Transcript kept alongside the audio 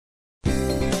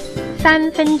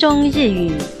3分钟日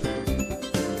语。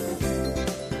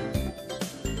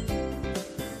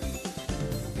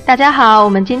大家好，我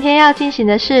们今天要进行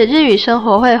的是日语生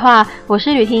活绘画，我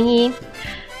是吕婷怡。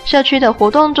社区的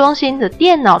活动中心的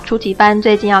电脑初级班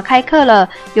最近要开课了，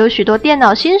有许多电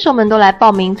脑新手们都来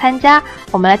报名参加。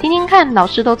我们来听听看老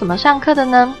师都怎么上课的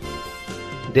呢？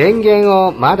電源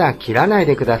をまだ切らない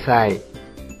でください。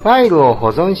ファイルを保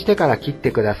存してから切っ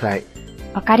てください。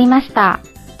わかりました。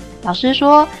老师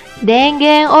说，電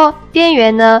源を电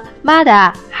源呢，ま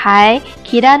だ还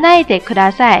切らないでく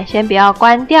ださい，先不要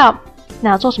关掉。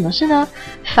那要做什么事呢？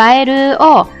ファイル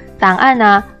を档案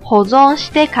啊，保存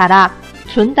してから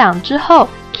存档之后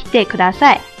切ってくだ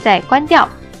さい，再关掉。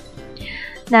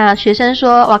那学生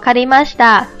说わかりまし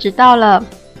た，知道了。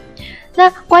那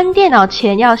关电脑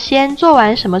前要先做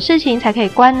完什么事情才可以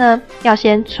关呢？要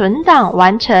先存档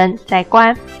完成再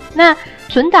关。那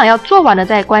存档要做完了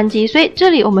再关机，所以这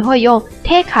里我们会用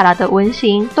てから的文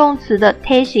型，动词的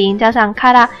て形加上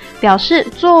から，表示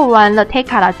做完了て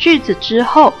から句子之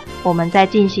后，我们再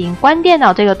进行关电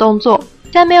脑这个动作。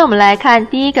下面我们来看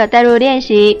第一个代入练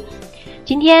习。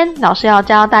今天老师要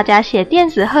教大家写电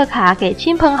子贺卡给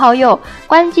亲朋好友，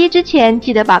关机之前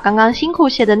记得把刚刚辛苦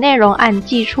写的内容按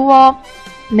寄出哦。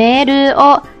メール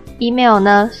を email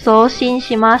呢送信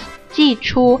します，寄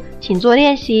出，请做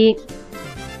练习。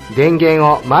電源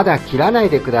をまだ切らない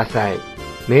でください。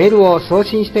メールを送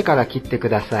信してから切ってく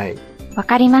ださい。わ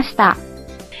かりました。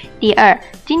第二，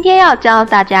今天要教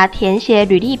大家填写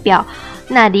履历表。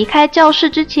那离开教室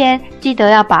之前，记得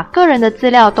要把个人的资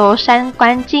料都删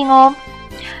干净哦。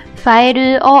ファイ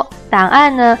ルを档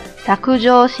案呢削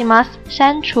除します，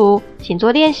删除，请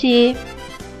做练习。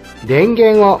電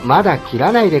源をまだ切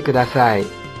らないでください。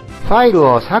ファイル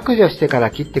を削除してから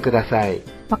切ってください。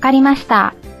わかりまし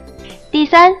た。第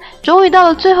三，终于到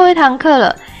了最后一堂课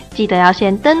了，记得要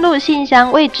先登录信箱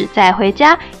位置再回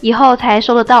家，以后才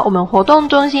收得到我们活动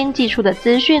中心寄出的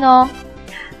资讯哦。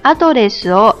アドレ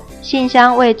スを信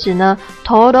箱位置呢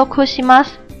登録します，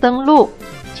登录，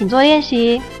请做练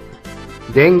习。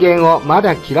電源をま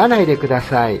だ切らないでくだ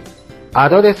さい。ア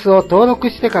ドレスを登録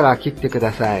してから切ってく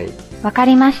ださい。わか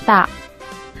りました。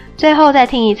最後再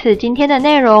听一次今天的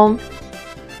内容。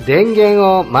電源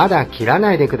をまだ切ら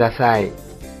ないでください。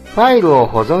ファイルを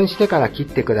保存してから切っ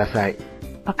てください。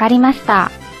わかりまし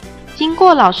た。经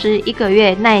过老师1个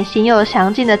月耐心又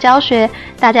详尽的教学，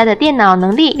大家的电脑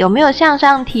能力有没有向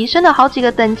上提升了好几个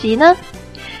等级呢？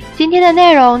今天的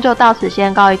内容就到此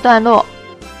先告一段落。